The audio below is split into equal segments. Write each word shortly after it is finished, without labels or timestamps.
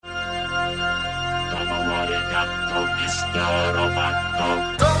Domo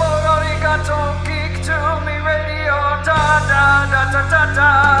arigato, geek to me radio, da da da da da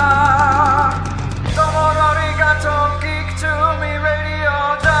da. Domo arigato, geek to me radio,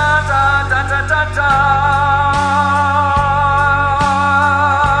 da da da da da da.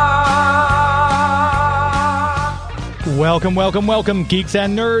 Welcome, welcome, welcome, geeks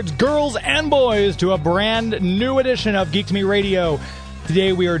and nerds, girls and boys, to a brand new edition of Geek to Me Radio.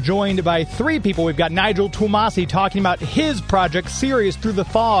 Today we are joined by three people. We've got Nigel Twumasi talking about his project, Sirius Through the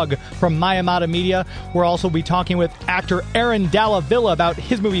Fog, from Mayamata Media. We'll also be talking with actor Aaron Dalla Villa about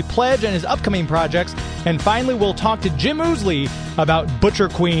his movie Pledge and his upcoming projects. And finally, we'll talk to Jim Ousley about Butcher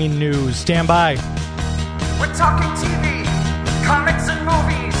Queen news. Stand by. We're talking TV, comics and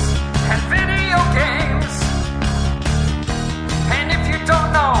movies, and video games. And if you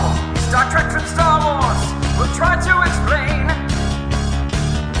don't know Star Trek from Star Wars, we'll try to explain.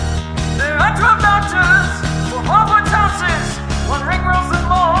 There are 12 doctors for Hogwarts houses, one ring rules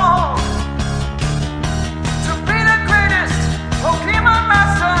them all. To be the greatest Pokemon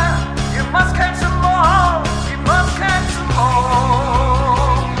master, you must catch them all. You must catch them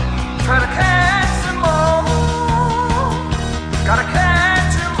all. Try to catch them all. Gotta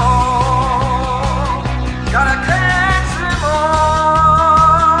catch them all. Gotta catch them all.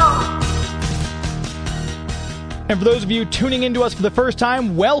 And for those of you tuning into us for the first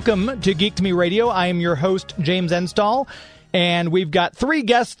time, welcome to Geek to Me Radio. I am your host, James Enstall, and we've got three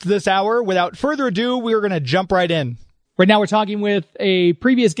guests this hour. Without further ado, we're going to jump right in. Right now, we're talking with a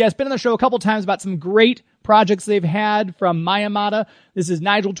previous guest, been on the show a couple times, about some great projects they've had from Mayamata. This is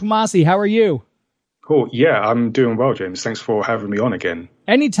Nigel Twumasi. How are you? Cool. Yeah, I'm doing well, James. Thanks for having me on again.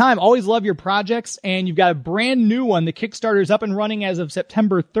 Anytime. Always love your projects, and you've got a brand new one. The Kickstarter is up and running as of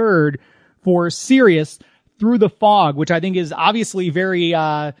September 3rd for Sirius Through the Fog, which I think is obviously very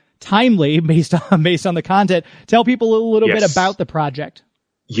timely based on the content. Tell people a little bit about the project.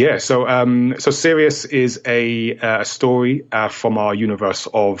 Yeah, so Sirius is a story from our universe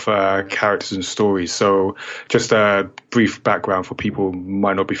of characters and stories. So just a brief background for people who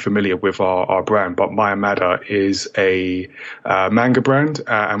might not be familiar with our brand, but Mayamata is a manga brand,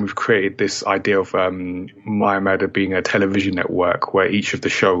 and we've created this idea of Mayamata being a television network where each of the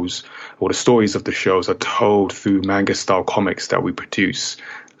shows, or the stories of the shows, are told through manga-style comics that we produce.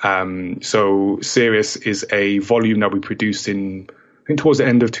 So Sirius is a volume that we produced towards the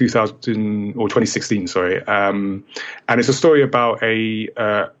end of 2016, and it's a story about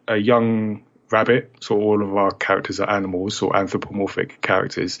a young rabbit. So all of our characters are animals or anthropomorphic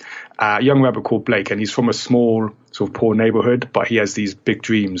characters. A young rabbit called Blake, and he's from a small sort of poor neighborhood, but he has these big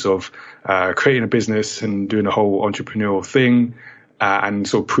dreams of creating a business and doing a whole entrepreneurial thing. And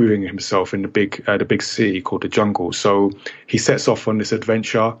sort of proving himself in the big city called the jungle. So he sets off on this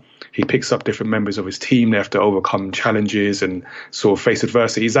adventure. He picks up different members of his team. They have to overcome challenges and sort of face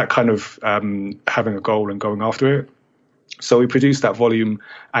adversity. He's that kind of having a goal and going after it. So we produced that volume,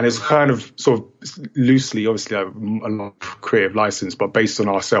 and it's kind of sort of loosely, obviously, a lot of creative license, but based on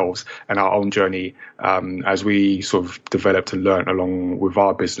ourselves and our own journey as we sort of developed and learned along with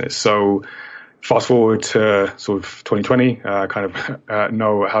our business. So fast forward to sort of 2020, kind of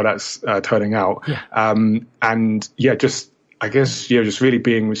know how that's turning out. Yeah. Just really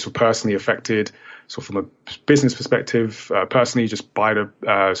being sort of personally affected, sort of from a business perspective, personally just by the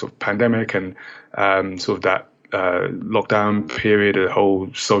sort of pandemic and sort of that lockdown period, the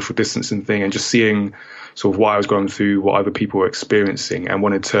whole social distancing thing, and just seeing sort of what I was going through, what other people were experiencing, and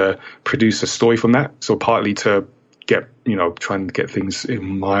wanted to produce a story from that. So partly to trying to get things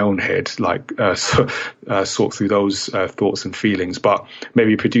in my own head, like sort through those thoughts and feelings, but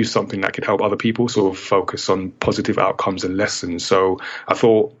maybe produce something that could help other people sort of focus on positive outcomes and lessons. So I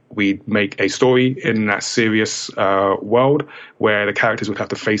thought we'd make a story in that serious world where the characters would have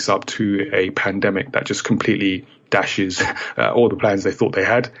to face up to a pandemic that just completely dashes all the plans they thought they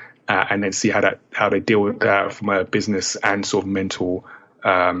had, and then see how they deal with that from a business and sort of mental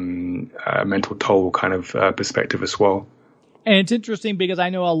toll kind of perspective as well. And it's interesting because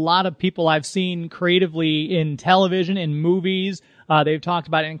I know a lot of people I've seen creatively in television, in movies, they've talked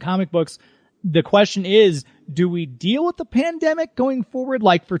about it in comic books. The question is, do we deal with the pandemic going forward?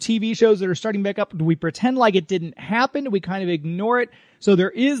 Like for TV shows that are starting back up, do we pretend like it didn't happen? Do we kind of ignore it? So there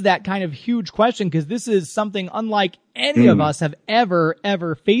is that kind of huge question, because this is something unlike any of us have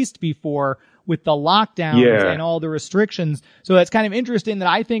ever faced before, with the lockdowns and all the restrictions. So that's kind of interesting that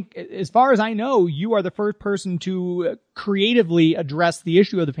I think, as far as I know, you are the first person to creatively address the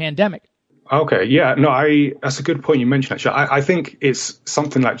issue of the pandemic. Okay. Yeah, no, that's a good point you mentioned, actually. I think it's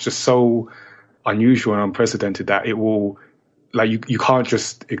something that's just so unusual and unprecedented that it will like you can't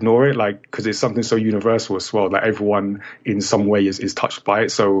just ignore it, like, because it's something so universal as well, that everyone in some way is touched by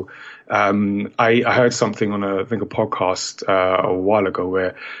it. So I heard something on I think a podcast a while ago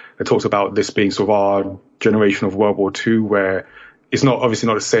where it talks about this being sort of our generation of World War II, where it's not obviously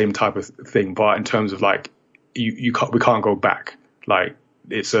not the same type of thing, but in terms of like we can't go back. Like,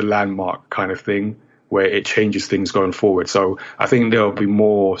 it's a landmark kind of thing where it changes things going forward. So I think there'll be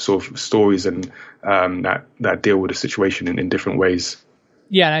more sort of stories and that deal with the situation in different ways.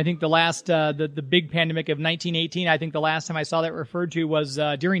 Yeah, and I think the last, the big pandemic of 1918, I think the last time I saw that referred to was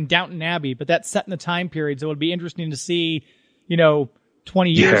during Downton Abbey, but that's set in the time period. So it would be interesting to see,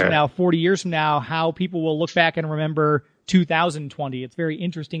 20 years from now, 40 years from now, how people will look back and remember 2020. It's very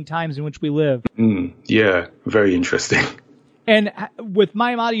interesting times in which we live. Yeah, very interesting. And with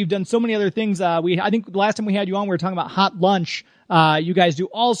My Amada, you've done so many other things. I think the last time we had you on, we were talking about Hot Lunch. You guys do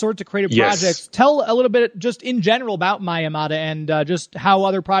all sorts of creative projects. Tell a little bit just in general about My Amada and just how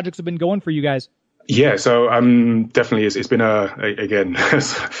other projects have been going for you guys. Yeah, so definitely it's been again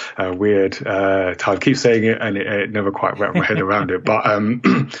a weird time. I keep saying it and it never quite wrapped my head around it. But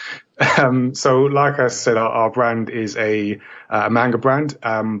so like I said, our brand is a manga brand,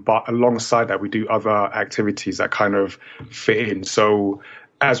 but alongside that we do other activities that kind of fit in. So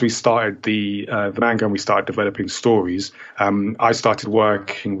as we started the manga and we started developing stories, I started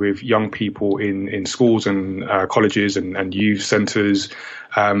working with young people in schools and colleges and youth centres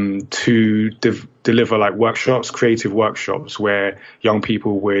to deliver like workshops, creative workshops, where young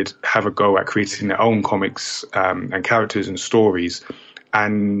people would have a go at creating their own comics and characters and stories.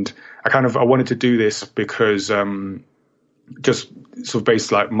 And I wanted to do this because just sort of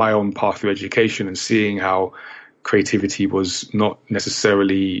based like my own path through education and seeing how creativity was not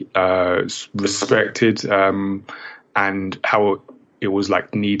necessarily respected and how it was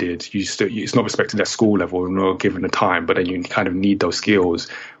like needed. It's not respected at school level, not given the time, but then you kind of need those skills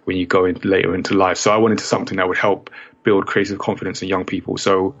when you go in later into life. So I wanted something that would help build creative confidence in young people.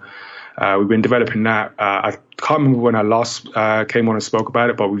 So we've been developing that. I can't remember when I last came on and spoke about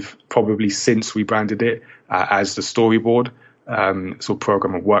it, but we've probably since rebranded it as the Storyboard, sort of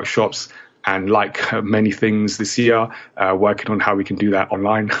program of workshops. And like many things this year, working on how we can do that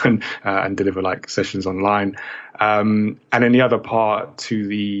online and deliver like sessions online. And then the other part to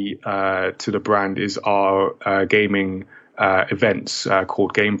the brand is our gaming events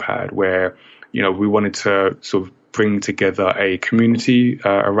called Gamepad, where we wanted to sort of bring together a community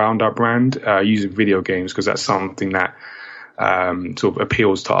around our brand using video games, because that's something that sort of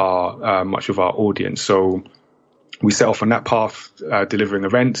appeals to our much of our audience. So we set off on that path, delivering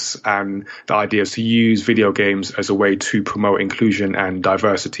events, and the idea is to use video games as a way to promote inclusion and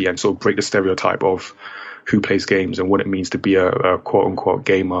diversity and sort of break the stereotype of who plays games and what it means to be a quote unquote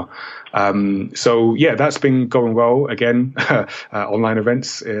gamer. So yeah, that's been going well. Again, online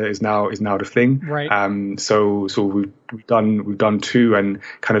events is now the thing. Right. So we've done two, and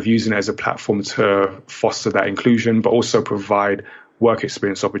kind of using it as a platform to foster that inclusion, but also provide work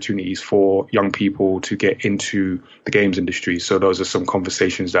experience opportunities for young people to get into the games industry. So those are some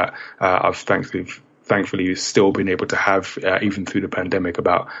conversations that I've thankfully still been able to have even through the pandemic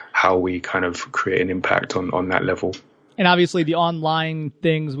about how we kind of create an impact on that level. And obviously the online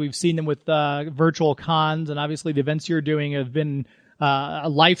things, we've seen them with virtual cons, and obviously the events you're doing have been a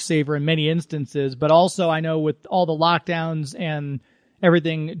lifesaver in many instances. But also I know with all the lockdowns and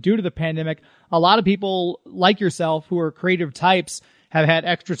everything due to the pandemic, a lot of people like yourself who are creative types have had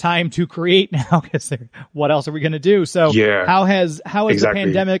extra time to create now, because what else are we going to do? So yeah, how has exactly. the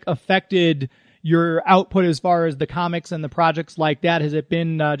pandemic affected your output as far as the comics and the projects like that? Has it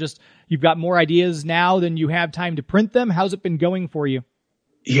been just you've got more ideas now than you have time to print them? How's it been going for you?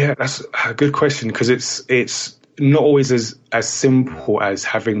 Yeah, that's a good question, because it's not always as simple as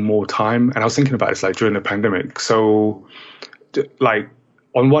having more time. And I was thinking about this like during the pandemic. So like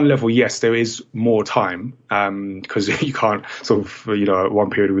on one level, yes, there is more time because you can't sort of, at one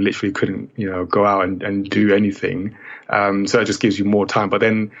period we literally couldn't, go out and do anything. So it just gives you more time. But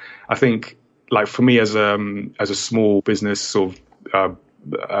then I think, like for me as a small business, sort of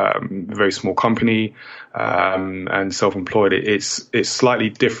very small company and self-employed, it's slightly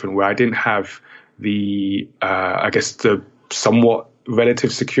different, where I didn't have the the somewhat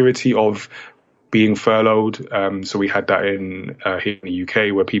relative security of being furloughed. So we had that here in the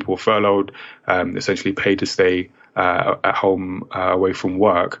UK, where people were furloughed, essentially paid to stay at home away from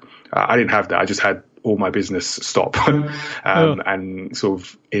work. I didn't have that. I just had all my business stop. And sort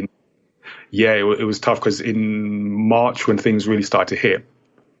of it was tough, because in March, when things really started to hit,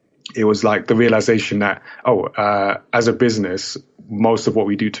 it was like the realization that, as a business, most of what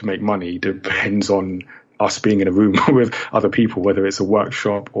we do to make money depends on us being in a room with other people, whether it's a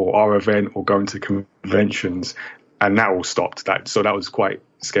workshop or our event or going to conventions, and that all stopped. So that was quite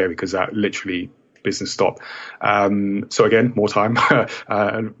scary because that literally business stopped. So again, more time,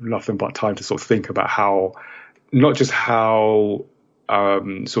 nothing but time to sort of think about how, not just how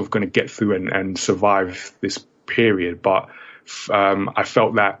sort of going to get through and survive this period, but I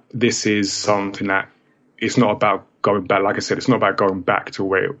felt that this is something that it's not about going back. Like I said, it's not about going back to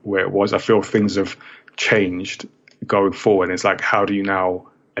where it was. I feel things have changed going forward. It's like, how do you now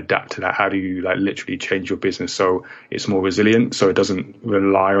adapt to that? How do you like literally change your business so it's more resilient, so it doesn't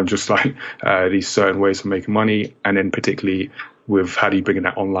rely on just like these certain ways of making money, and then particularly with how do you bring in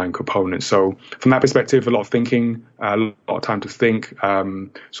that online component. So from that perspective, a lot of thinking, a lot of time to think,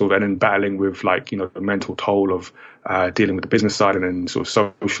 sort of, and then battling with like, you know, the mental toll of dealing with the business side, and then sort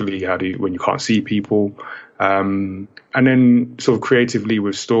of socially, how do you, when you can't see people, and then sort of creatively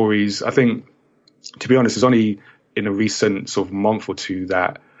with stories. I think, to be honest, it's only in a recent sort of month or two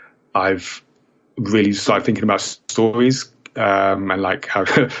that I've really started thinking about stories, and like how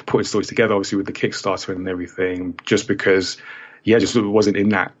putting stories together, obviously with the Kickstarter and everything, just because, yeah, just wasn't in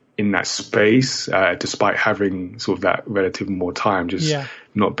that space, despite having sort of that relative more time, just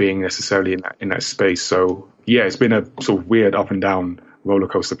not being necessarily in that space. So yeah, it's been a sort of weird up and down roller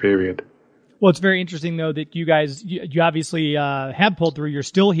coaster period. Well, it's very interesting, though, that you guys, you obviously have pulled through. You're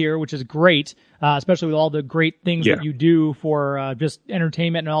still here, which is great, especially with all the great things that you do for just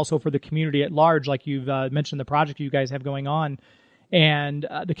entertainment and also for the community at large, like you've mentioned the project you guys have going on. And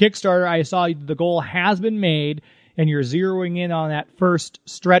the Kickstarter, I saw the goal has been made, and you're zeroing in on that first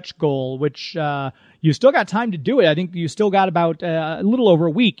stretch goal, which you still got time to do it. I think you still got about a little over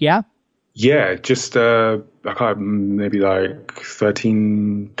a week, yeah? Yeah, just maybe like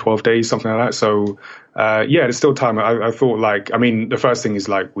 13, 12 days, something like that. So yeah, there's still time. I thought, like, I mean, the first thing is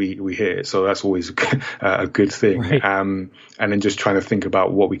like we hit it, so that's always a good thing. Right. And then just trying to think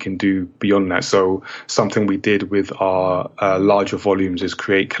about what we can do beyond that. So something we did with our larger volumes is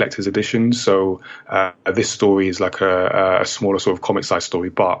create collector's editions. So this story is like a smaller sort of comic-sized story,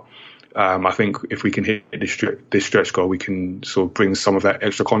 but I think if we can hit this stretch goal, we can sort of bring some of that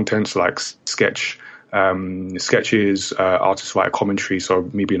extra content, so like sketches, artist writer commentary. So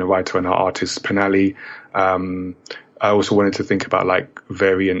me being a writer and our artist Penali. I also wanted to think about like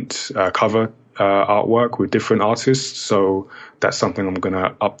variant cover artwork with different artists. So that's something I'm going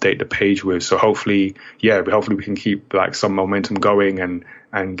to update the page with. So hopefully we can keep like some momentum going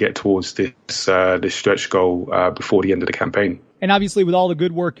and get towards this stretch goal before the end of the campaign. And obviously, with all the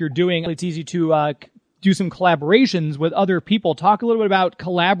good work you're doing, it's easy to do some collaborations with other people. Talk a little bit about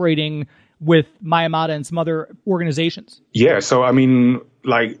collaborating with Mayamada and some other organizations. Yeah, so I mean,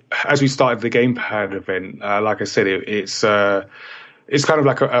 like, as we started the Gamepad event, like I said, it's kind of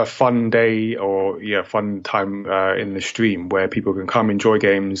like a fun day or fun time in the stream where people can come enjoy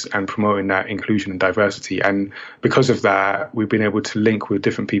games and promoting that inclusion and diversity. And because of that, we've been able to link with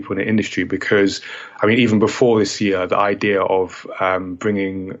different people in the industry, because I mean, even before this year, the idea of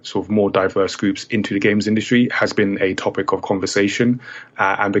bringing sort of more diverse groups into the games industry has been a topic of conversation.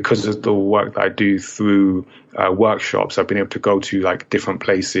 And because of the work that I do through workshops, I've been able to go to like different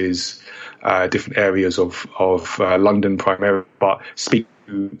places, different areas of London primarily, but speak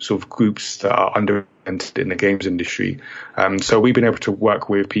to sort of groups that are underrepresented in the games industry. So we've been able to work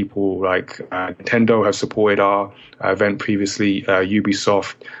with people like Nintendo has supported our event previously,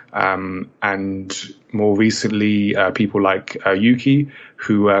 Ubisoft, and more recently people like Yuki,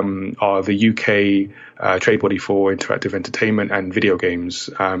 who are the UK trade body for interactive entertainment and video games.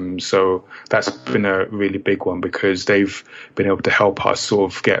 So that's been a really big one, because they've been able to help us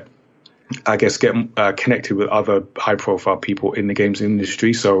sort of get connected with other high-profile people in the games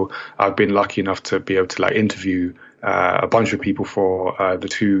industry. So I've been lucky enough to be able to like interview a bunch of people for the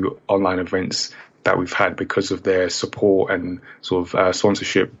 2 online events that we've had because of their support and sort of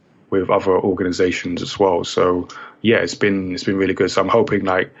sponsorship with other organizations as well. So yeah, it's been really good. So I'm hoping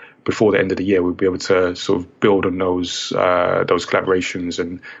like before the end of the year, we'll be able to sort of build on those collaborations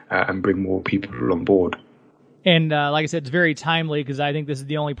and bring more people on board. And like I said, it's very timely, because I think this is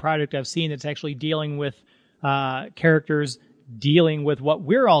the only project I've seen that's actually dealing with characters dealing with what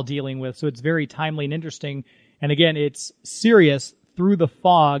we're all dealing with. So it's very timely and interesting. And again, it's Serious Through the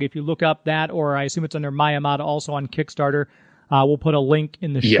Fog. If you look up that, or I assume it's under Mayamada also on Kickstarter, we'll put a link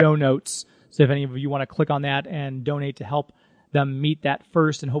in the show notes. So if any of you want to click on that and donate to help them meet that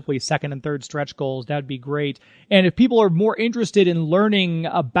first and hopefully second and third stretch goals, that'd be great. And if people are more interested in learning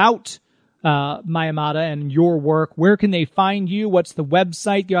about Mayamada and your work, where can they find you? What's the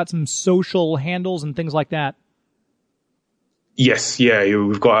website? You got some social handles and things like that. Yes, yeah,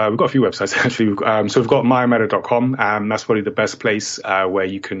 we've got a few websites actually. So we've got myamada.com. That's probably the best place where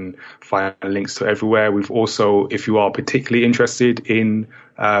you can find links to everywhere. We've also, if you are particularly interested in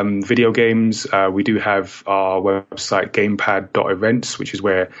video games, we do have our website gamepad.events, which is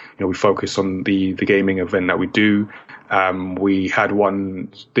where we focus on the gaming event that we do. We had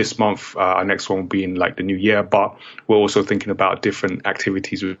one this month. Our next one will be in like the new year, but we're also thinking about different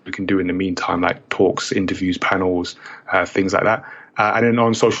activities we can do in the meantime, like talks, interviews, panels, things like that. And then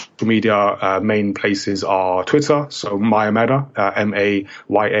on social media, main places are Twitter, so Mayamada,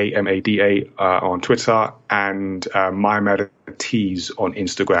 Mayamada on Twitter, and Mayamada Tees on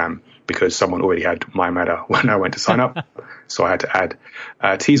Instagram, because someone already had Mayamada when I went to sign up. So I had to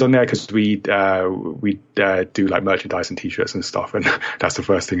add tees on there because we do like merchandise and T-shirts and stuff, and that's the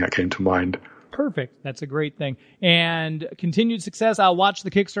first thing that came to mind. Perfect. That's a great thing. And continued success. I'll watch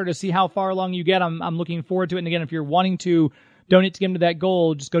the Kickstarter to see how far along you get. I'm looking forward to it. And again, if you're wanting to donate to get into that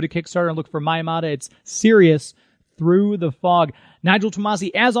goal, just go to Kickstarter and look for Mayamada. It's serious through the fog. Nigel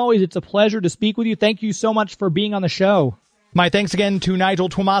Twumasi, as always, it's a pleasure to speak with you. Thank you so much for being on the show. My thanks again to Nigel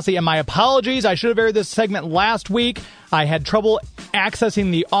Twumasi, and my apologies. I should have aired this segment last week. I had trouble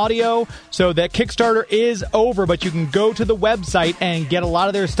accessing the audio, so that Kickstarter is over, but you can go to the website and get a lot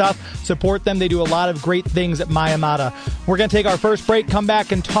of their stuff. Support them. They do a lot of great things at Mayamada. We're going to take our first break, come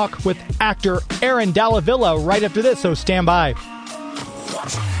back and talk with actor Aaron Dalla Villa right after this, so stand by.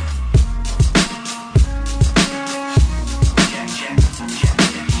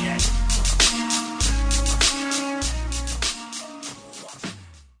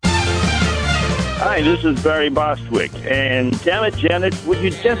 Hi, this is Barry Bostwick, and damn it, Janet, would you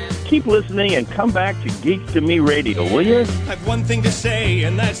just keep listening and come back to Geeks to Me Radio, will you? I've one thing to say,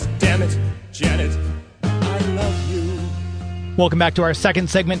 and that's damn it, Janet, I love you. Welcome back to our second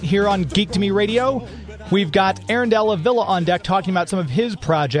segment here on Geek to Me Radio. We've got Aaron Dalla Villa on deck talking about some of his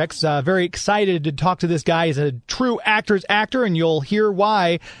projects. Very excited to talk to this guy. He's a true actor's actor, and you'll hear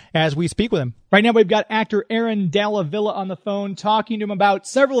why as we speak with him. Right now, we've got actor Aaron Dalla Villa on the phone talking to him about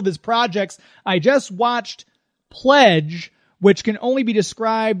several of his projects. I just watched Pledge, which can only be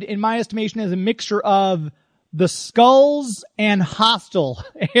described, in my estimation, as a mixture of The Skulls and Hostel.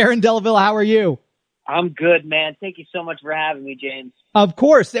 Aaron Dalla Villa, how are you? I'm good, man. Thank you so much for having me, James. Of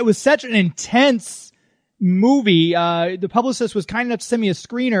course. It was such an intense movie. The publicist was kind enough to send me a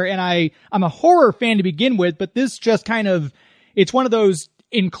screener, and I'm a horror fan to begin with, but this just it's one of those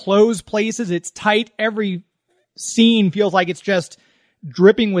enclosed places. It's tight. Every scene feels like it's just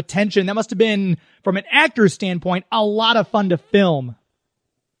dripping with tension. That must have been, from an actor's standpoint, a lot of fun to film.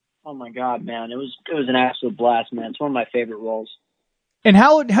 Oh my God, man. It was an absolute blast, man. It's one of my favorite roles. And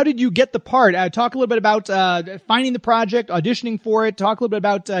how did you get the part? Talk a little bit about finding the project, auditioning for it. Talk a little bit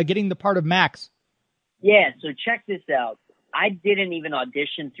about getting the part of Max. Yeah, so check this out. I didn't even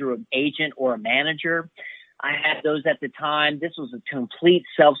audition through an agent or a manager. I had those at the time. This was a complete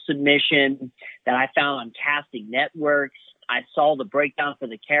self-submission that I found on casting networks. I saw the breakdown for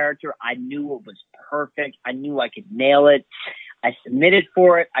the character. I knew it was perfect. I knew I could nail it. I submitted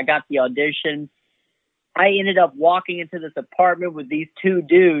for it. I got the audition. I ended up walking into this apartment with these two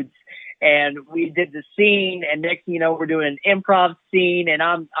dudes, and we did the scene, and next thing you know, we're doing an improv scene, and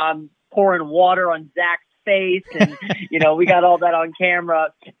I'm pouring water on Zach's face, and we got all that on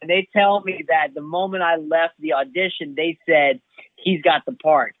camera. And they tell me that the moment I left the audition, they said, he's got the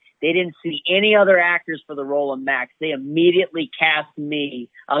part. They didn't see any other actors for the role of Max. They immediately cast me.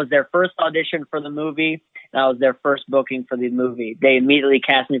 I was their first audition for the movie, and I was their first booking for the movie. They immediately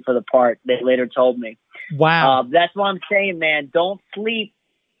cast me for the part. They later told me. Wow. That's what I'm saying, man. Don't sleep.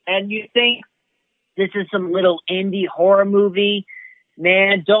 And you think this is some little indie horror movie?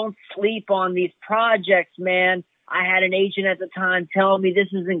 Man, don't sleep on these projects, man. I had an agent at the time tell me this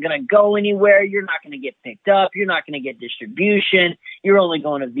isn't going to go anywhere. You're not going to get picked up. You're not going to get distribution. You're only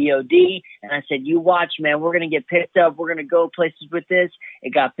going to VOD. And I said, you watch, man, we're going to get picked up. We're going to go places with this.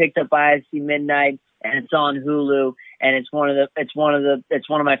 It got picked up by IC Midnight, and it's on Hulu. And it's one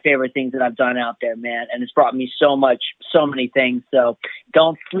of my favorite things that I've done out there, man. And it's brought me so many things. So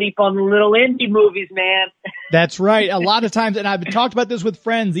don't sleep on the little indie movies, man. That's right. A lot of times, and I've talked about this with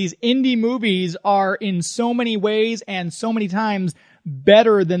friends, these indie movies are in so many ways and so many times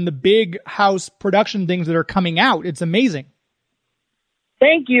better than the big house production things that are coming out. It's amazing.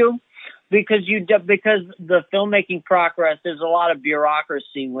 Thank you. Because the filmmaking progress, there's a lot of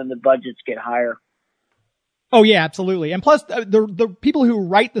bureaucracy when the budgets get higher. Oh yeah, absolutely. And plus the people who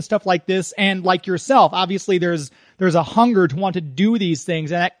write the stuff like this and like yourself, obviously there's a hunger to want to do these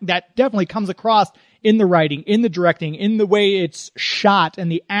things, and that definitely comes across in the writing, in the directing, in the way it's shot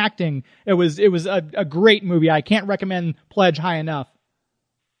and the acting. It was a great movie. I can't recommend Pledge high enough.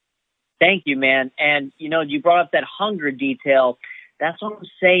 Thank you, man. And, you know, you brought up that hunger detail. That's what I'm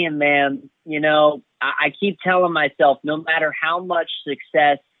saying, man. You know, I keep telling myself, no matter how much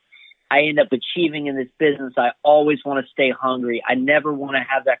success I end up achieving in this business, I always want to stay hungry. I never want to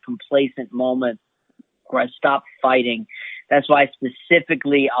have that complacent moment where I stop fighting. That's why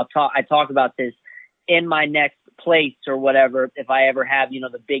specifically I talk about this in my next place or whatever. If I ever have, you know,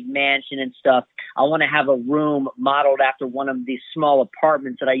 the big mansion and stuff, I want to have a room modeled after one of these small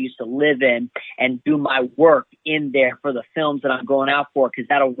apartments that I used to live in and do my work in there for the films that I'm going out for, because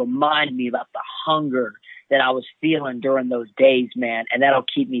that'll remind me about the hunger that I was feeling during those days, man. And that'll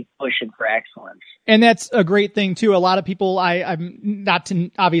keep me pushing for excellence. And that's a great thing too. A lot of people, I'm not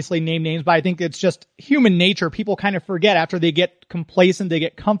to obviously name names, but I think it's just human nature. People kind of forget after they get complacent, they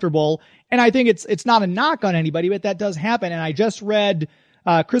get comfortable. And I think it's not a knock on anybody, but that does happen. And I just read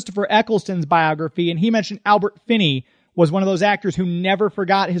Christopher Eccleston's biography, and he mentioned Albert Finney was one of those actors who never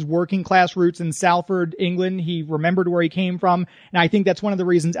forgot his working class roots in Salford, England. He remembered where he came from. And I think that's one of the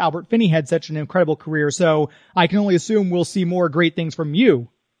reasons Albert Finney had such an incredible career. So I can only assume we'll see more great things from you.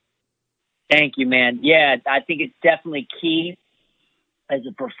 Thank you, man. Yeah, I think it's definitely key as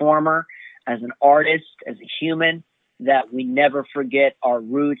a performer, as an artist, as a human, that we never forget our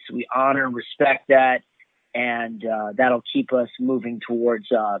roots. We honor and respect that. And that'll keep us moving towards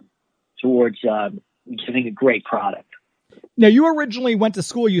giving a great product. Now, you originally went to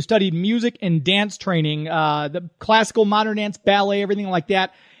school. You studied music and dance training, the classical, modern dance, ballet, everything like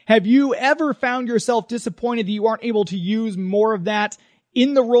that. Have you ever found yourself disappointed that you aren't able to use more of that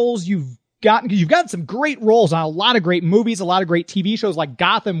in the roles you've gotten? Because you've gotten some great roles on a lot of great movies, a lot of great TV shows like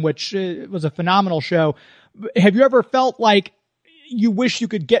Gotham, which was a phenomenal show. Have you ever felt like you wish you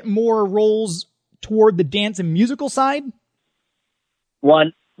could get more roles toward the dance and musical side?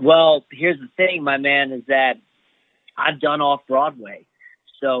 Well, here's the thing, my man, is that I've done off-Broadway.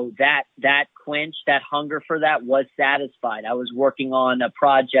 So that quench, that hunger for that was satisfied. I was working on a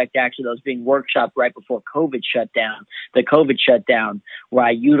project actually that was being workshopped right before the COVID shutdown, where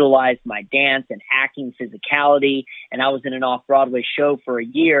I utilized my dance and acting physicality. And I was in an off-Broadway show for a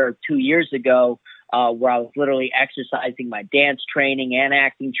year, 2 years ago, where I was literally exercising my dance training and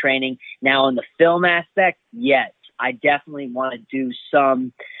acting training. Now in the film aspect, yes, I definitely want to do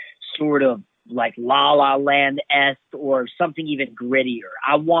some sort of like La La Land-esque or something even grittier.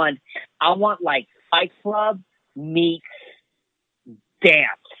 I want like Fight Club meets dance,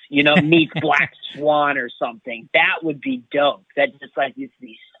 you know, meets Black Swan or something. That would be dope. That just like these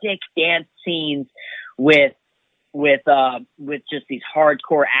sick dance scenes with just these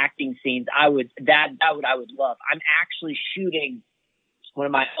hardcore acting scenes. I would love. I'm actually shooting one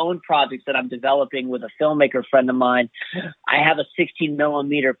of my own projects that I'm developing with a filmmaker friend of mine. I have a 16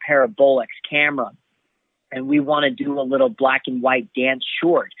 millimeter Parabolics camera, and we want to do a little black and white dance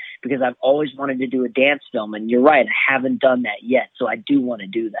short because I've always wanted to do a dance film. And you're right, I haven't done that yet. So I do want to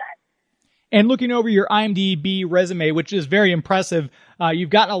do that. And looking over your IMDb resume, which is very impressive, you've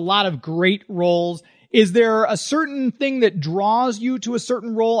gotten a lot of great roles. Is there a certain thing that draws you to a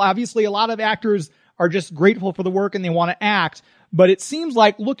certain role? Obviously, a lot of actors are just grateful for the work and they want to act. But it seems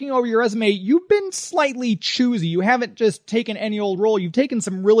like looking over your resume, you've been slightly choosy. You haven't just taken any old role. You've taken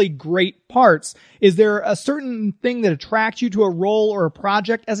some really great parts. Is there a certain thing that attracts you to a role or a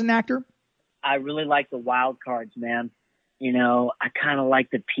project as an actor? I really like the wild cards, man. You know, I kind of like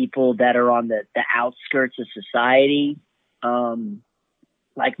the people that are on the outskirts of society.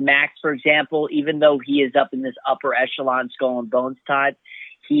 Like Max, for example, even though he is up in this upper echelon Skull and Bones type,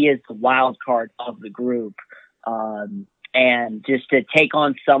 he is the wild card of the group. And just to take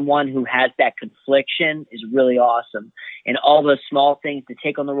on someone who has that confliction is really awesome. And all those small things, to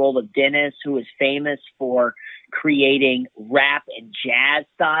take on the role of Dennis, who is famous for creating rap and jazz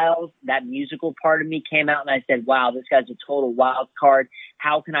styles, that musical part of me came out and I said, wow, this guy's a total wild card.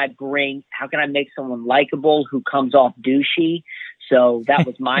 How can I make someone likable who comes off douchey? So that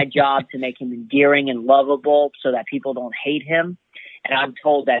was my job, to make him endearing and lovable so that people don't hate him. And I'm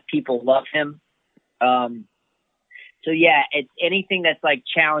told that people love him. So yeah, it's anything that's like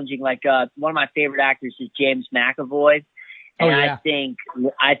challenging. Like one of my favorite actors is James McAvoy, and I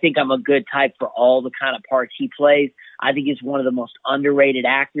think I'm a good type for all the kind of parts he plays. I think he's one of the most underrated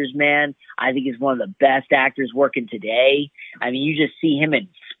actors, man. I think he's one of the best actors working today. I mean, you just see him in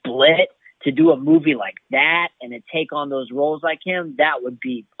Split. To do a movie like that and to take on those roles like him, that would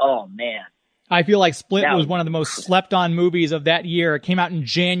be, oh man. I feel like Split was one of the most slept on movies of that year. It came out in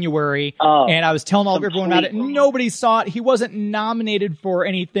January, and I was telling everyone about it, and nobody saw it. He wasn't nominated for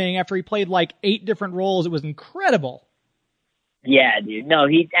anything after he played like 8 different roles. It was incredible. Yeah, dude. No,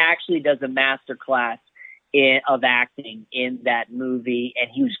 he actually does a master class of acting in that movie, and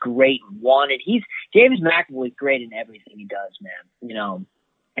he was great and wanted. James McAvoy's great in everything he does, man. You know,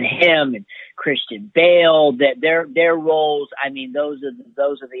 and him and Christian Bale, that their roles. I mean, those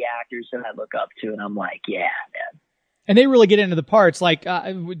are the actors that I look up to, and I'm like, yeah, man. And they really get into the parts. Like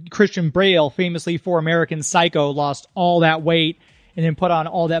Christian Bale, famously for American Psycho, lost all that weight and then put on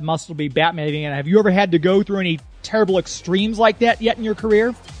all that muscle to be Batman. And have you ever had to go through any terrible extremes like that yet in your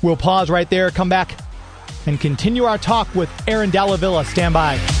career? We'll pause right there, come back, and continue our talk with Aaron Dalla Villa. Stand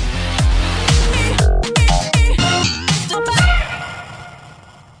by.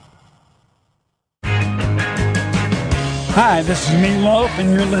 Hi, this is Meatloaf,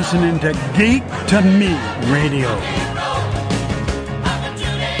 and you're listening to Geek to Me Radio.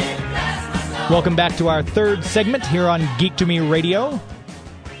 Welcome back to our third segment here on Geek to Me Radio.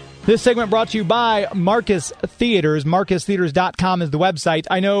 This segment brought to you by Marcus Theaters. MarcusTheaters.com is the website.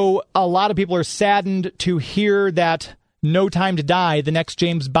 I know a lot of people are saddened to hear that No Time to Die, the next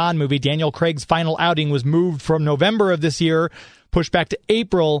James Bond movie, Daniel Craig's final outing, was moved from November of this year, pushed back to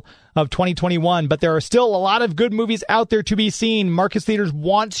April of 2021. But there are still a lot of good movies out there to be seen. Marcus Theaters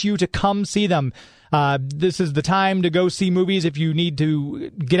wants you to come see them. This is the time to go see movies. If you need to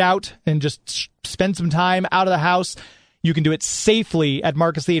get out and just spend some time out of the house, you can do it safely at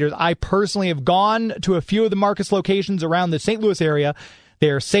Marcus Theaters. I personally have gone to a few of the Marcus locations around the St. Louis area.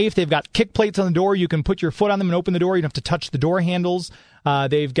 They're safe. They've got kick plates on the door. You can put your foot on them and open the door. You don't have to touch the door handles.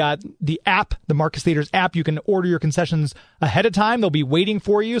 They've got the app, the Marcus Theaters app. You can order your concessions ahead of time. They'll be waiting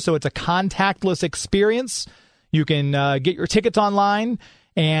for you, so it's a contactless experience. You can get your tickets online,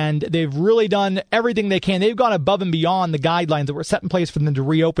 and they've really done everything they can. They've gone above and beyond the guidelines that were set in place for them to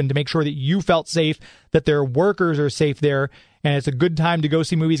reopen to make sure that you felt safe, that their workers are safe there, and it's a good time to go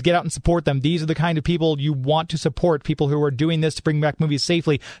see movies. Get out and support them. These are the kind of people you want to support, people who are doing this to bring back movies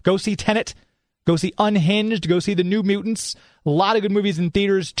safely. Go see Tenet. Go see Unhinged. Go see The New Mutants. A lot of good movies in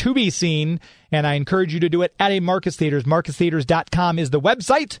theaters to be seen, and I encourage you to do it at a Marcus Theaters. MarcusTheaters.com is the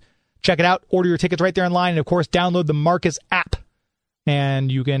website. Check it out. Order your tickets right there online, and, of course, download the Marcus app.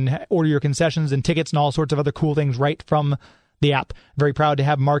 And you can order your concessions and tickets and all sorts of other cool things right from the app. Very proud to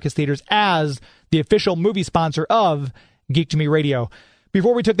have Marcus Theaters as the official movie sponsor of Geek to Me Radio.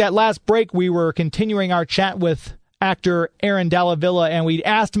 Before we took that last break, we were continuing our chat with actor Aaron Dalla Villa, and we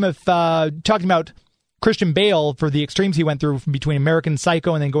asked him if, talking about Christian Bale for the extremes he went through between American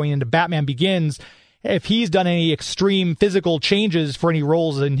Psycho and then going into Batman Begins, if he's done any extreme physical changes for any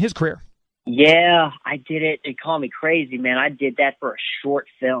roles in his career. Yeah, I did it. They call me crazy, man. I did that for a short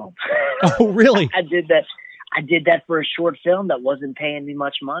film. Oh, really? I did that for a short film that wasn't paying me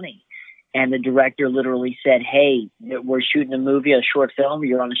much money. And the director literally said, hey, we're shooting a movie, a short film.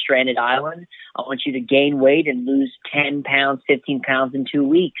 You're on a stranded island. I want you to gain weight and lose 10 pounds, 15 pounds in 2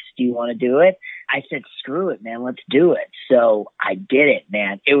 weeks. Do you want to do it? I said, screw it, man. Let's do it. So I did it,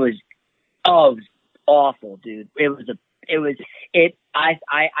 man. It was awful, dude.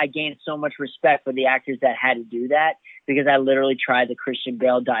 I gained so much respect for the actors that had to do that, because I literally tried the Christian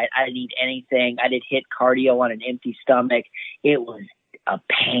Bale diet. I didn't eat anything. I did hit cardio on an empty stomach. It was a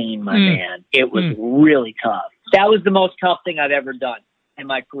pain, my man. It was really tough. That was the most tough thing I've ever done in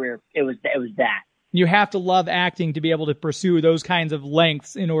my career. It was that. You have to love acting to be able to pursue those kinds of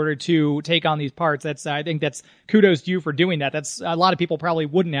lengths in order to take on these parts. I think that's kudos to you for doing that. That's a lot of people probably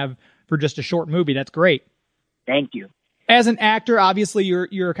wouldn't have for just a short movie. That's great. Thank you. As an actor, obviously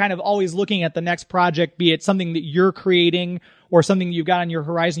you're kind of always looking at the next project, be it something that you're creating or something you've got on your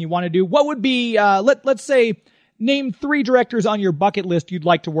horizon you want to do. What would be, let's say, name 3 directors on your bucket list you'd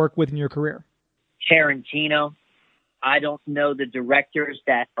like to work with in your career. Tarantino. I don't know the directors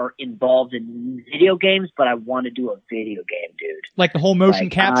that are involved in video games, but I want to do a video game, dude. Like the whole motion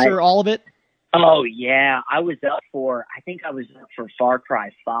capture, all of it? Oh, yeah. I was up for Far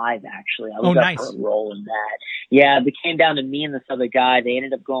Cry 5, actually. I was up for a role in that. Yeah, it came down to me and this other guy. They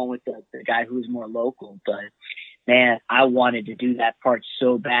ended up going with the guy who was more local. But, man, I wanted to do that part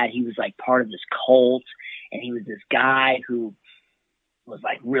so bad. He was, like, part of this cult, and he was this guy who was,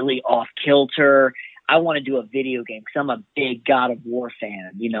 like, really off-kilter. I want to do a video game because I'm a big God of War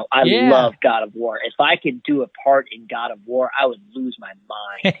fan. You know, I love God of War. If I could do a part in God of War, I would lose my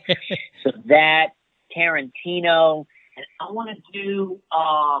mind. So that, Tarantino, and I want to do,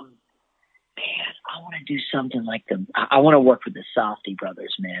 I want to do something like I want to work with the Safdie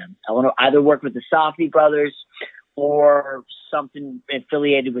brothers, man. I want to either work with the Safdie brothers or something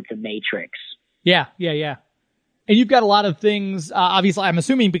affiliated with the Matrix. Yeah. And you've got a lot of things, obviously, I'm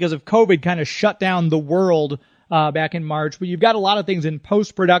assuming because of COVID kind of shut down the world back in March, but you've got a lot of things in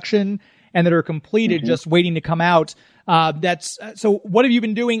post-production and that are completed, just waiting to come out. So what have you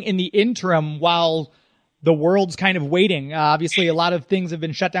been doing in the interim while the world's kind of waiting? Obviously, a lot of things have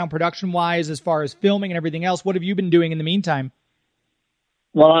been shut down production-wise as far as filming and everything else. What have you been doing in the meantime?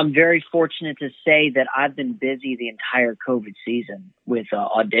 Well, I'm very fortunate to say that I've been busy the entire COVID season with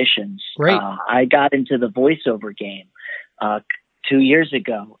auditions. Great. I got into the voiceover game 2 years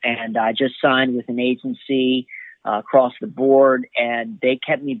ago, and I just signed with an agency across the board, and they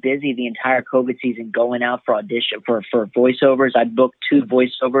kept me busy the entire COVID season going out for audition for voiceovers. I booked 2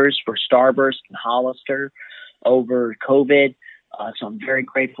 voiceovers for Starburst and Hollister over COVID. So I'm very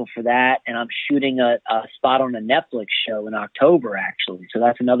grateful for that. And I'm shooting a spot on a Netflix show in October, actually. So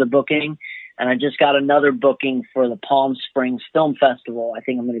that's another booking. And I just got another booking for the Palm Springs Film Festival. I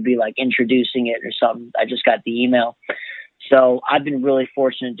think I'm going to be like introducing it or something. I just got the email. So I've been really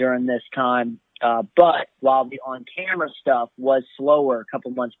fortunate during this time. But while the on-camera stuff was slower a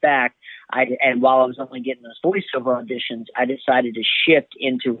couple months back, and while I was only getting those voiceover auditions, I decided to shift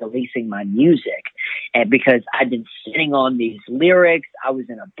into releasing my music. And because I'd been sitting on these lyrics, I was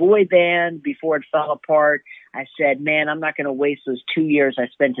in a boy band before it fell apart. I said, man, I'm not going to waste those 2 years I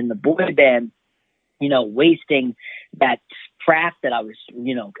spent in the boy band, wasting that craft that I was,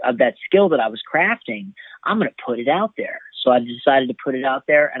 that skill that I was crafting. I'm going to put it out there. So I decided to put it out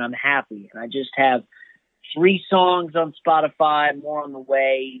there, and I'm happy. And I just have 3 songs on Spotify, more on the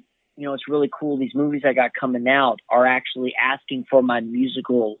way. It's really cool. These movies I got coming out are actually asking for my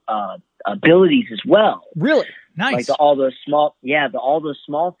musical abilities as well. Really? Nice. Like all those small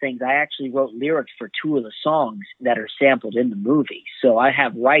things. I actually wrote lyrics for 2 of the songs that are sampled in the movie. So I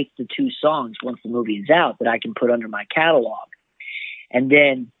have rights to 2 songs once the movie is out that I can put under my catalog. And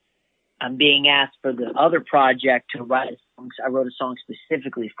then I'm being asked for the other project to write a song. I wrote a song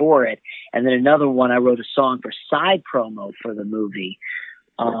specifically for it. And then another one, I wrote a song for side promo for the movie.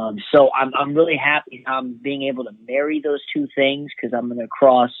 So I'm really happy I'm being able to marry those 2 things, because I'm going to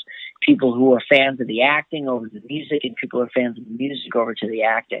cross people who are fans of the acting over to the music, and people who are fans of the music over to the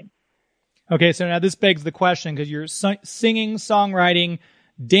acting. Okay, so now this begs the question, because you're singing, songwriting,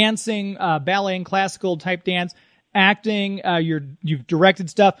 dancing, ballet and classical type dance, acting, you've directed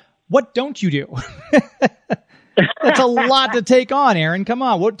stuff. What don't you do? That's a lot to take on, Aaron. Come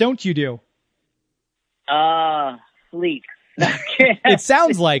on, what don't you do? Sleep. It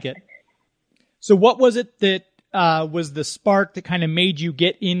sounds like it. So what was it that was the spark that kind of made you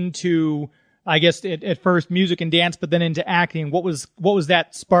get into, I guess, at first music and dance, but then into acting? What was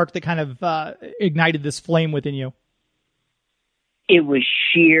that spark that kind of ignited this flame within you? It was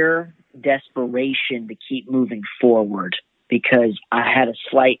sheer desperation to keep moving forward, because I had a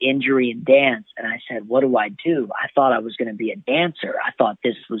slight injury in dance, and I said, what do I do? I thought I was going to be a dancer. I thought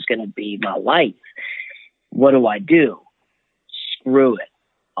this was going to be my life. What do I do? Screw it.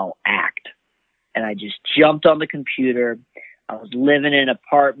 I'll act. And I just jumped on the computer. I was living in an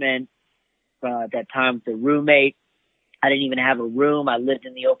apartment at that time with a roommate. I didn't even have a room. I lived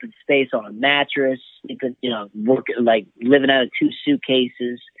in the open space on a mattress, living out of 2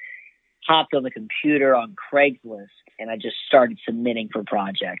 suitcases. Hopped on the computer on Craigslist, and I just started submitting for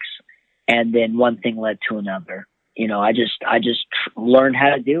projects. And then one thing led to another. I just learned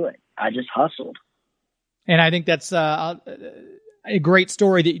how to do it. I just hustled. And I think that's a great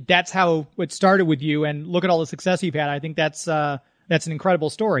story. That's how it started with you, and look at all the success you've had. I think that's an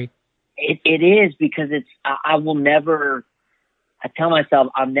incredible story. It is, because I tell myself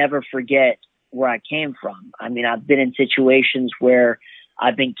I'll never forget where I came from. I mean, I've been in situations where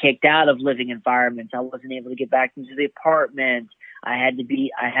I've been kicked out of living environments. I wasn't able to get back into the apartment. I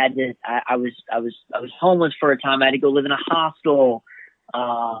was homeless for a time. I had to go live in a hostel.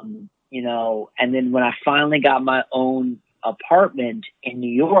 And then when I finally got my own apartment in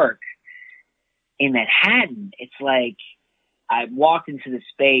New York, in Manhattan, it's like I walked into the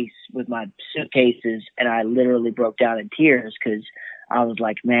space with my suitcases, and I literally broke down in tears, because I was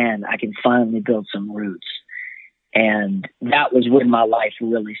like, man, I can finally build some roots. And that was when my life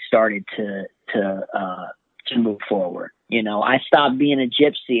really started to move forward. I stopped being a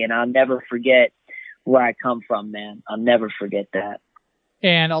gypsy, and I'll never forget where I come from, man. I'll never forget that.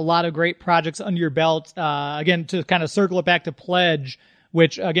 And a lot of great projects under your belt. Again, to kind of circle it back to Pledge,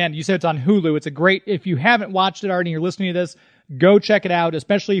 which, again, you said it's on Hulu. It's a great, if you haven't watched it already and you're listening to this, go check it out,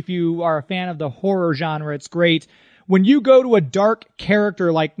 especially if you are a fan of the horror genre. It's great. When you go to a dark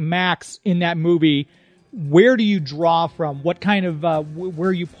character like Max in that movie, where do you draw from? What kind of, where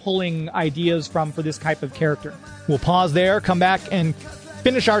are you pulling ideas from for this type of character? We'll pause there, come back, and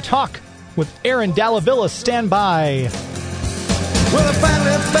finish our talk with Aaron Dalla Villa. Stand by. Well, I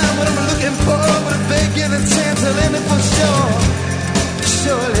finally found what I'm looking for, but if they give a chance, I'll end it for sure.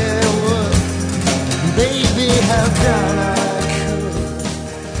 Surely I would. Baby, how can I could?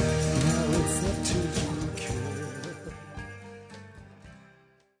 Now it's up to you.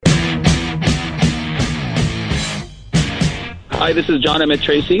 Hi, this is John Emmett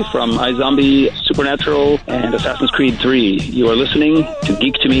Tracy from iZombie, Supernatural, and Assassin's Creed 3. You are listening to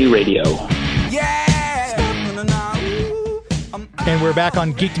Geek to Me Radio. And we're back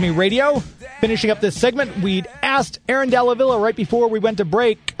on Geek to Me Radio. Finishing up this segment, we'd asked Aaron Dalla Villa right before we went to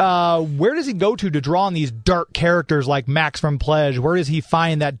break, where does he go to draw on these dark characters like Max from Pledge? Where does he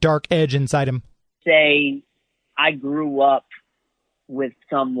find that dark edge inside him? Say, I grew up with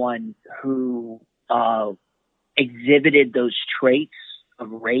someone who exhibited those traits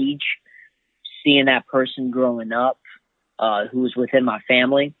of rage, seeing that person growing up who was within my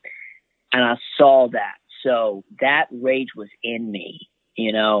family, and I saw that. So that rage was in me,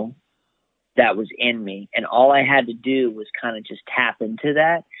 that was in me. And all I had to do was kind of just tap into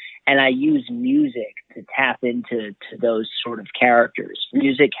that. And I use music to tap into those sort of characters.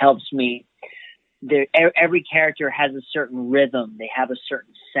 Music helps me. Every character has a certain rhythm. They have a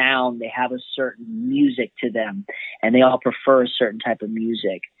certain sound. They have a certain music to them. And they all prefer a certain type of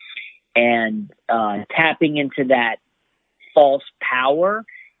music. And tapping into that false power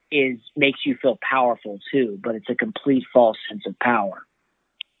makes you feel powerful too, but it's a complete false sense of power.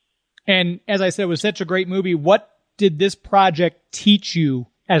 And as I said, it was such a great movie. What did this project teach you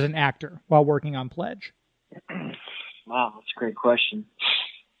as an actor while working on Pledge? Wow, that's a great question.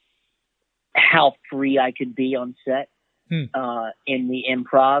 How free I could be on set in the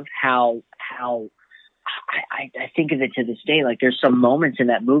improv. How I think of it to this day. Like there's some moments in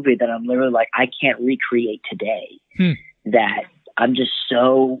that movie that I'm literally like, I can't recreate today. That I'm just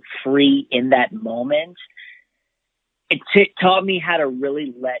so free in that moment. It taught me how to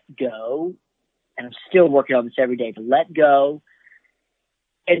really let go. And I'm still working on this every day, to let go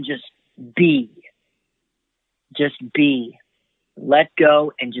and just be. Just be. Let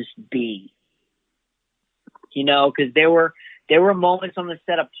go and just be. Because there were moments on the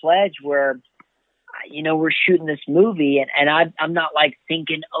set of Pledge where, we're shooting this movie and I'm not like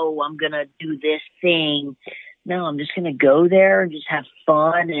thinking, oh, I'm going to do this thing. No, I'm just going to go there and just have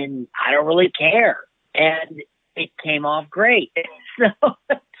fun, and I don't really care. And it came off great.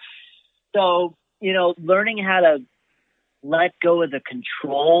 So, learning how to let go of the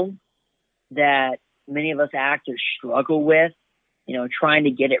control that many of us actors struggle with, trying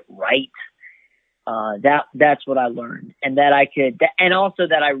to get it right. That's what I learned. And and also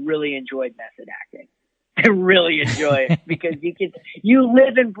that I really enjoyed method acting. I really enjoy it because you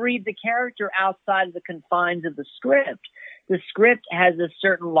live and breathe the character outside of the confines of the script. The script has a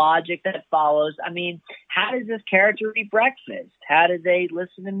certain logic that follows. I mean, how does this character eat breakfast? How do they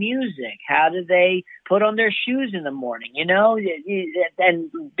listen to music? How do they put on their shoes in the morning? And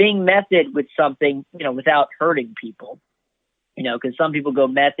being method with something, without hurting people, because some people go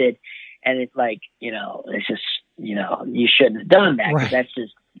method and it's like, it's just, you shouldn't have done that. Right. That's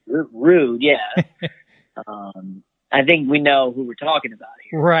just rude. Yeah. I think we know who we're talking about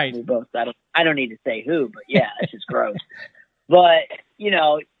here. Right. We both, I don't need to say who, but yeah, it's just gross. But, you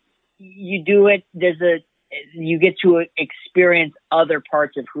do it, you get to experience other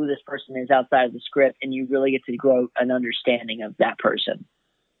parts of who this person is outside of the script, and you really get to grow an understanding of that person.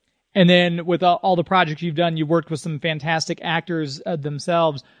 And then with all the projects you've done, you've worked with some fantastic actors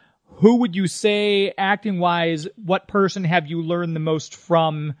themselves. Who would you say, acting-wise, what person have you learned the most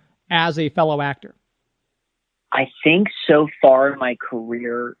from as a fellow actor? I think so far in my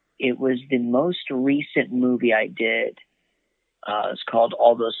career, it was the most recent movie I did. It's called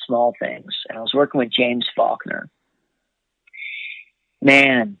All Those Small Things. And I was working with James Faulkner.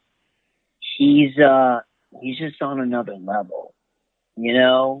 Man, he's just on another level.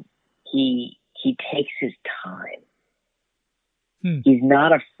 He takes his time. He's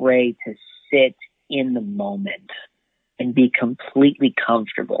not afraid to sit in the moment and be completely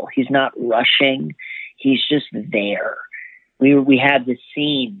comfortable. He's not rushing. He's just there. We had this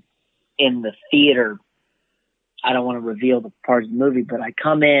scene in the theater. I don't want to reveal the part of the movie, but I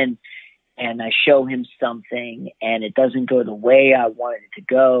come in and I show him something and it doesn't go the way I wanted it to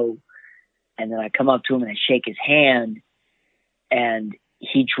go. And then I come up to him and I shake his hand, and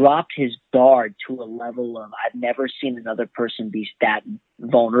he dropped his guard to a level of, I've never seen another person be that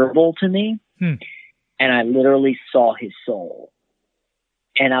vulnerable to me. And I literally saw his soul.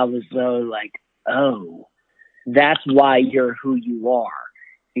 And I was like, oh, that's why you're who you are,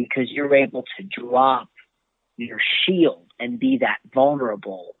 because you're able to drop your shield and be that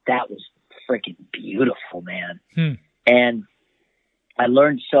vulnerable. That was freaking beautiful, man. And I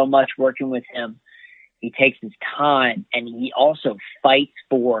learned so much working with him. He takes his time, and he also fights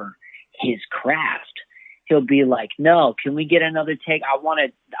for his craft. He'll be like, no, can we get another take?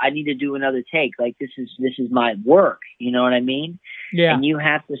 I need to do another take. Like, this is my work. You know what I mean? Yeah. And you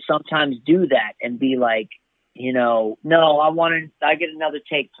have to sometimes do that and be like, you know, no, I get another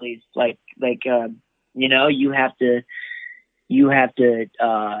take, please. You know, you have to,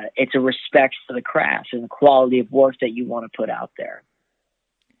 it's a respect for the craft and the quality of work that you want to put out there.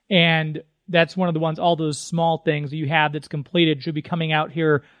 And that's one of the ones, all those small things you have that's completed should be coming out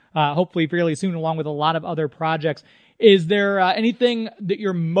here hopefully fairly soon, along with a lot of other projects. Is there anything that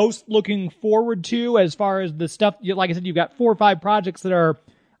you're most looking forward to as far as the stuff? Like I said, you've got 4 or 5 projects that are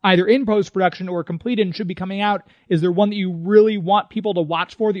either in post-production or completed and should be coming out. Is there one that you really want people to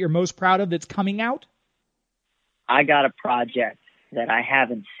watch for that you're most proud of that's coming out? I got a project that I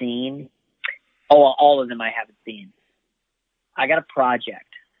haven't seen. Oh, all of them I haven't seen. I got a project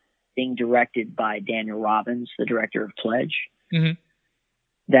being directed by Daniel Robbins, the director of Pledge,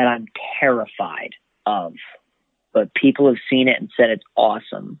 that I'm terrified of. But people have seen it and said it's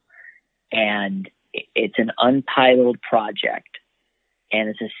awesome. And it's an untitled project. And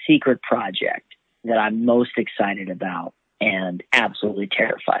it's a secret project that I'm most excited about and absolutely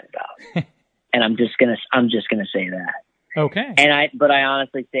terrified about. And I'm just gonna say that. Okay. But I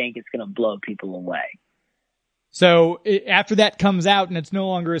honestly think it's gonna blow people away. So after that comes out and it's no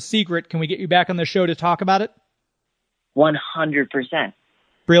longer a secret, can we get you back on the show to talk about it? 100%.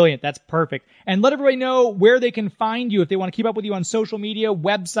 Brilliant. That's perfect. And let everybody know where they can find you if they want to keep up with you on social media,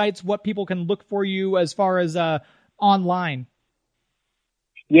 websites, what people can look for you as far as online.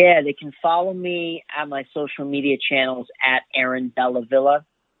 Yeah, they can follow me at my social media channels at Aaron Dalla Villa.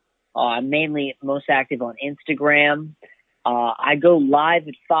 I'm mainly most active on Instagram. I go live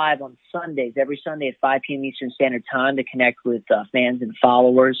at 5 on Sundays, every Sunday at 5 p.m. Eastern Standard Time to connect with fans and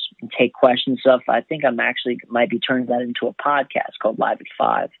followers and take questions stuff. I think I'm actually might be turning that into a podcast called Live at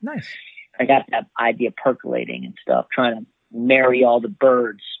 5. Nice. I got that idea percolating and stuff, trying to marry all the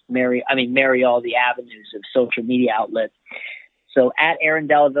birds, marry all the avenues of social media outlets. So at Aaron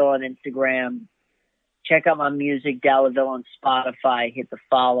Dalla Villa on Instagram, check out my music, Dalla Villa on Spotify, hit the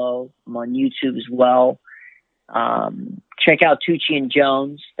follow. I'm on YouTube as well. Check out Tucci and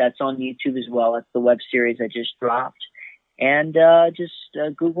Jones. That's on YouTube as well. That's the web series I just dropped. And just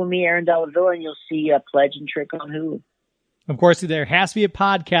Google me, Aaron Dalla Villa, and you'll see Pledge and Trick on Hulu. Of course, there has to be a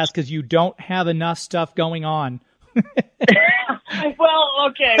podcast because you don't have enough stuff going on. Well,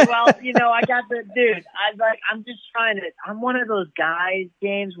 okay. Well, you know, I got the dude. I'm one of those guys,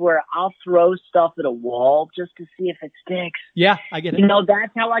 James, where I'll throw stuff at a wall just to see if it sticks. Yeah, I get it. You know,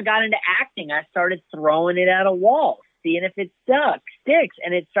 that's how I got into acting. I started throwing it at a wall, seeing if it sticks,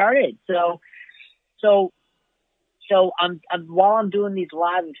 and it started. So I'm while I'm doing these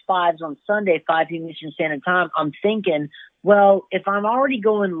live at 5s on Sunday, 5 p.m. Eastern Standard Time, I'm thinking, well, if I'm already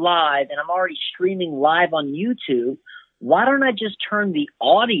going live and I'm already streaming live on YouTube, why don't I just turn the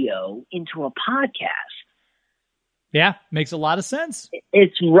audio into a podcast? Yeah, makes a lot of sense.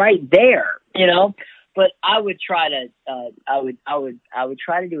 It's right there, you know. But I would try to, I would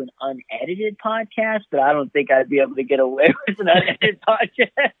try to do an unedited podcast, but I don't think I'd be able to get away with an unedited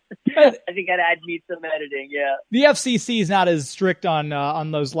podcast. I think I'd need some editing. Yeah. The FCC is not as strict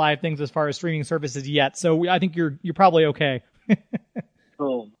on those live things as far as streaming services yet, so I think you're probably okay.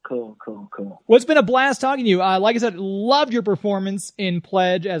 Cool. Well, it's been a blast talking to you. Like I said, loved your performance in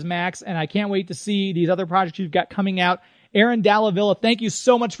Pledge as Max, and I can't wait to see these other projects you've got coming out. Aaron Dalla Villa, thank you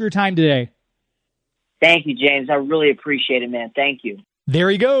so much for your time today. Thank you, James. I really appreciate it, man. Thank you. There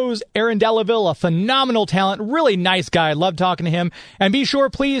he goes, Aaron Dalla Villa, phenomenal talent, really nice guy. Love talking to him. And be sure,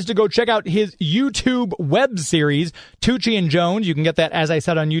 please, to go check out his YouTube web series, Tucci and Jones. You can get that, as I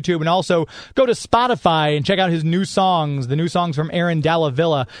said, on YouTube. And also go to Spotify and check out his new songs, the new songs from Aaron Dalla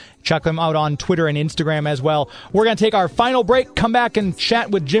Villa. Check them out on Twitter and Instagram as well. We're going to take our final break, come back and chat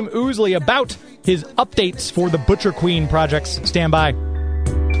with Jim Ousley about his updates for the Butcher Queen projects. Stand by.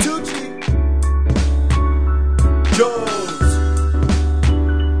 Jones,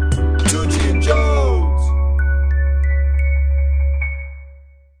 Tucci and Jones.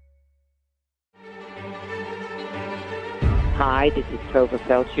 Hi, this is Tova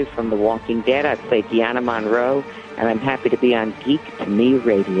Felcher from The Walking Dead. I play Deanna Monroe, and I'm happy to be on Geek to Me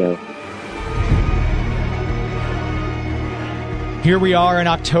Radio. Here we are in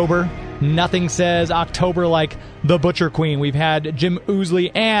October. Nothing says October like The Butcher Queen. We've had Jim Ousley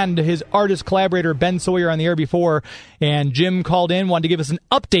and his artist collaborator Ben Sawyer on the air before, and Jim called in, wanted to give us an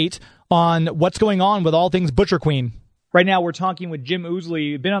update on what's going on with all things Butcher Queen. Right now, we're talking with Jim Ousley.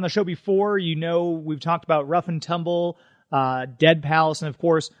 You've been on the show before. You know, we've talked about Rough and Tumble, Dead Palace, and of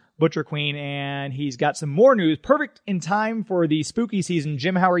course, Butcher Queen. And he's got some more news. Perfect in time for the spooky season.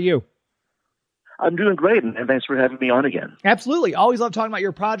 Jim, how are you? I'm doing great, and thanks for having me on again. Absolutely. Always love talking about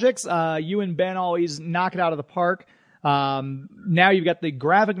your projects. You and Ben always knock it out of the park. Now you've got the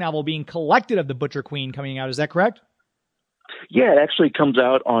graphic novel being collected of the Butcher Queen coming out. Is that correct? Yeah, it actually comes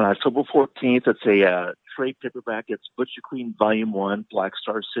out on October 14th. It's a trade paperback. It's Butcher Queen Volume 1, Black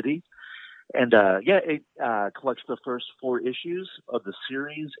Star City. And, it collects the first 4 issues of the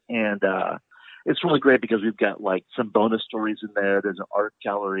series. And it's really great because we've got, like, some bonus stories in there. There's an art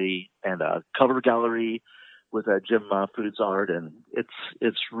gallery and a cover gallery with Jim Foods art. And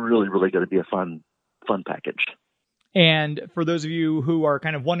it's really, really going to be a fun package. And for those of you who are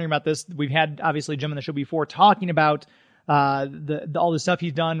kind of wondering about this, we've had, obviously, Jim on the show before talking about all the stuff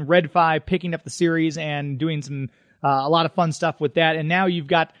he's done, Red 5, picking up the series and doing some a lot of fun stuff with that. And now you've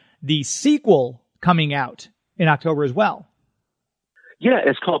got the sequel coming out in October as well. Yeah,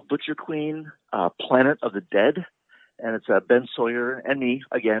 it's called Butcher Queen, Planet of the Dead. And it's Ben Sawyer and me,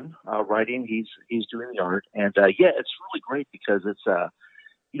 again, writing. He's doing the art. And, it's really great because it's,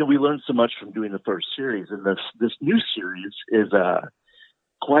 we learned so much from doing the first series. And this new series is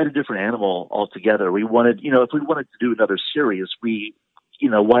quite a different animal altogether. We wanted, if we wanted to do another series,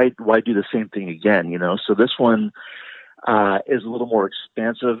 why do the same thing again? So this one is a little more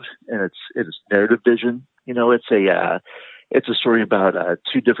expansive in its narrative vision. It's a story about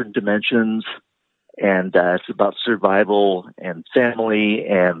 2 different dimensions, and it's about survival and family,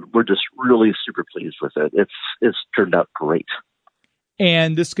 and we're just really super pleased with it. It's turned out great.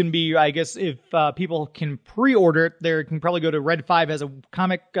 And this can be, I guess, if people can pre-order it, they can probably go to Red 5 as a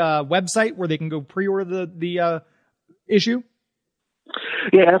comic website where they can go pre-order the issue.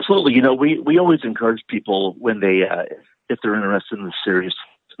 Yeah, absolutely. We always encourage people when they, if they're interested in the series,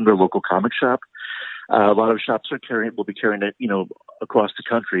 in their local comic shop. A lot of shops will be carrying it, across the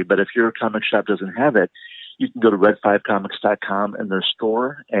country. But if your comic shop doesn't have it, you can go to red5comics.com in their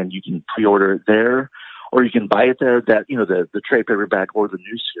store and you can pre-order it there. Or you can buy it there, the trade paperback or the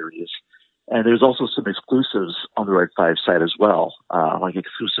new series. And there's also some exclusives on the Red 5 site as well, like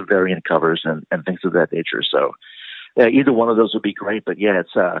exclusive variant covers and things of that nature. So either one of those would be great. But yeah,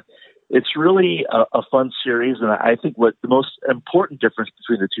 it's really a fun series. And I think what the most important difference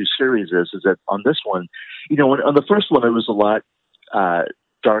between the 2 series is that on this one, on the first one, it was a lot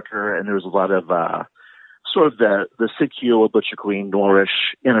darker and there was a lot of sort of the Sikyo Butcher Queen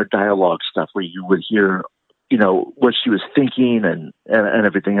Noirish inner dialogue stuff where you would hear, what she was thinking and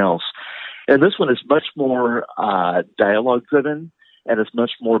everything else. And this one is much more dialogue driven, and it's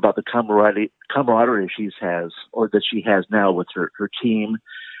much more about the camaraderie she has now with her team.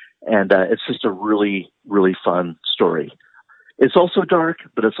 And it's just a really, really fun story. It's also dark,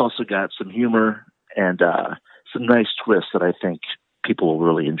 but it's also got some humor and some nice twists that I think people will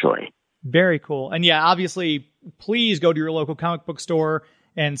really enjoy. Very cool. And yeah, obviously, please go to your local comic book store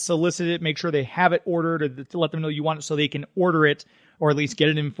and solicit it. Make sure they have it ordered to let them know you want it so they can order it or at least get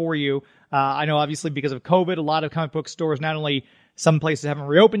it in for you. I know, obviously, because of COVID, a lot of comic book stores, not only some places haven't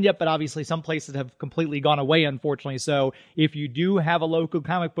reopened yet, but obviously some places have completely gone away, unfortunately. So if you do have a local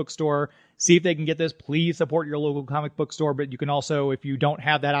comic book store, see if they can get this. Please support your local comic book store. But you can also, if you don't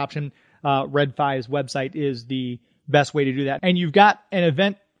have that option, Red 5's website is the best way to do that. And you've got an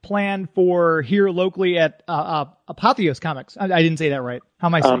event planned for here locally at Apotheos Comics. I didn't say that right. How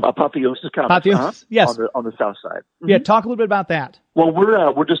am I saying? Apotheosis Comics. Apotheos? Yes. On the south side. Mm-hmm. Yeah, talk a little bit about that. Well,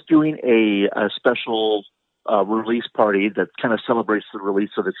 we're just doing a special release party that kind of celebrates the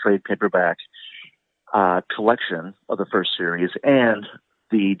release of the trade paperback collection of the first series and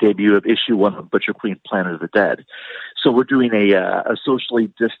the debut of issue 1 of Butcher Queen, Planet of the Dead. So we're doing a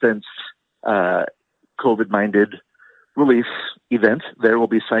socially distanced, COVID-minded release event. There we'll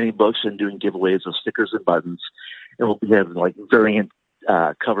be signing books and doing giveaways of stickers and buttons, and we'll be having like variant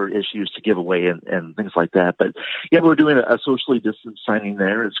cover issues to give away and things like that. But yeah, we're doing a socially distanced signing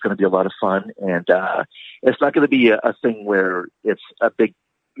there. It's going to be a lot of fun, and it's not going to be a thing where it's a big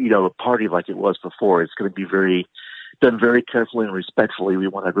party like it was before. It's going to be done very carefully and respectfully. We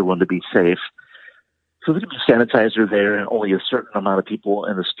want everyone to be safe. So there's going to be sanitizer there and only a certain amount of people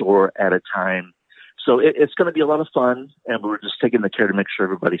in the store at a time. So it's going to be a lot of fun, and we're just taking the care to make sure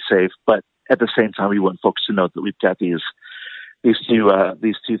everybody's safe. But at the same time, we want folks to know that we've got these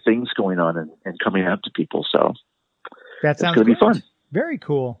two things going on and coming out to people. So that sounds going to be fun. Very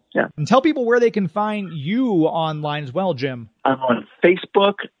cool. Yeah. And tell people where they can find you online as well, Jim. I'm on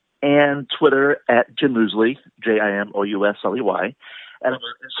Facebook and Twitter at Jim Ousley, JimOusley, and I'm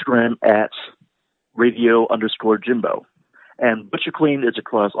on Instagram at radio_Jimbo. And Butcher Queen is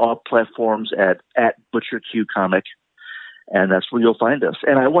across all platforms at ButcherQ Comic. And that's where you'll find us.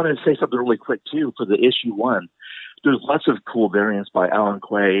 And I want to say something really quick, too, for the issue 1. There's lots of cool variants by Alan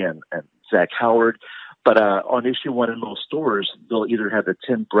Quay and Zach Howard. But on issue 1 in most stores, they'll either have the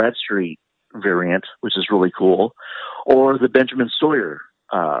Tim Bradstreet variant, which is really cool, or the Benjamin Sawyer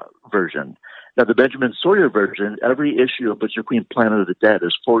version. Now, the Benjamin Sawyer version, every issue of Butcher Queen Planet of the Dead,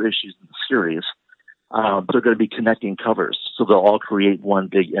 there's 4 issues in the series. They're going to be connecting covers. So they'll all create one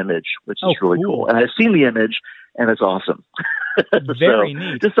big image, which is really cool. And I've seen the image, and it's awesome. Very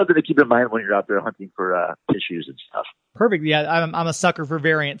neat. Just something to keep in mind when you're out there hunting for issues and stuff. Perfect. Yeah, I'm a sucker for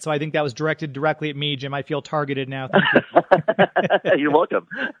variants, so I think that was directed directly at me, Jim. I feel targeted now. Thank you. You're welcome.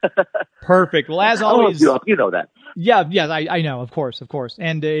 Perfect. Well, as always, you know that. Yeah, I know, of course.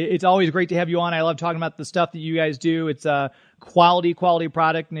 And it's always great to have you on. I love talking about the stuff that you guys do. It's a quality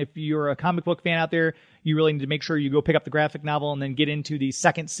product, and if you're a comic book fan out there, you really need to make sure you go pick up the graphic novel and then get into the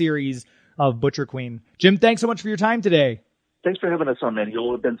second series of Butcher Queen. Jim, thanks so much for your time today. Thanks for having us on, man.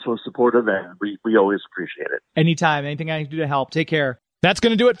 You've been so supportive, and we always appreciate it. Anytime. Anything I can do to help. Take care. That's going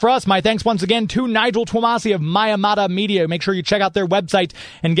to do it for us. My thanks once again to Nigel Twumasi of Mayamada Media. Make sure you check out their website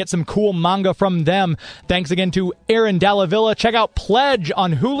and get some cool manga from them. Thanks again to Aaron Dalla Villa. Check out Pledge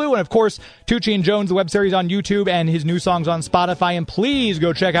on Hulu. And, of course, Tucci and Jones, the web series on YouTube, and his new songs on Spotify. And please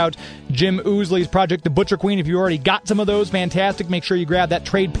go check out Jim Ousley's project, The Butcher Queen. If you already got some of those, fantastic. Make sure you grab that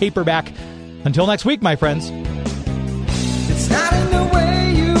trade paperback. Until next week, my friends. It's not in the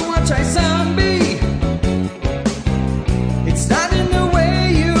way you watch iZombie. It's not in the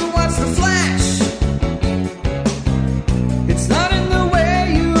way you watch The Flash. It's not in the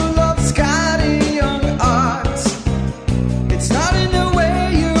way you love Scotty Young Art. It's not in the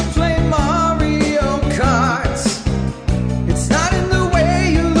way you play Mario Kart. It's not in the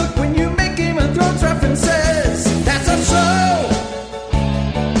way you look when you make Game of Thrones references. That's a show.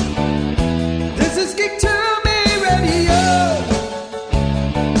 This is Geek to Me Radio.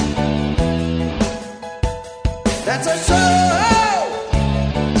 That's a show.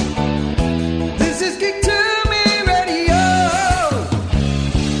 This is Geek to Me Radio.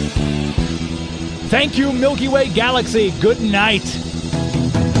 Thank you, Milky Way Galaxy. Good night.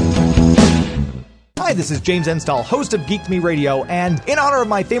 Hi, this is James Enstall, host of Geek to Me Radio, and in honor of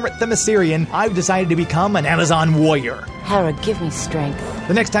my favorite Themyscirian, I've decided to become an Amazon warrior. Hera, give me strength.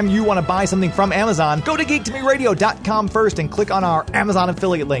 The next time you want to buy something from Amazon, go to geektomeradio.com first and click on our Amazon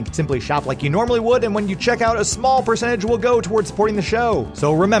affiliate link. Simply shop like you normally would, and when you check out, a small percentage will go towards supporting the show.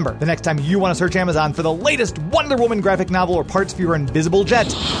 So remember, the next time you want to search Amazon for the latest Wonder Woman graphic novel or parts for your invisible jet,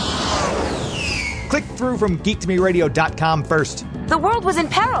 click through from geektomeradio.com first. The world was in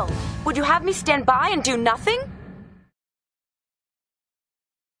peril. Would you have me stand by and do nothing?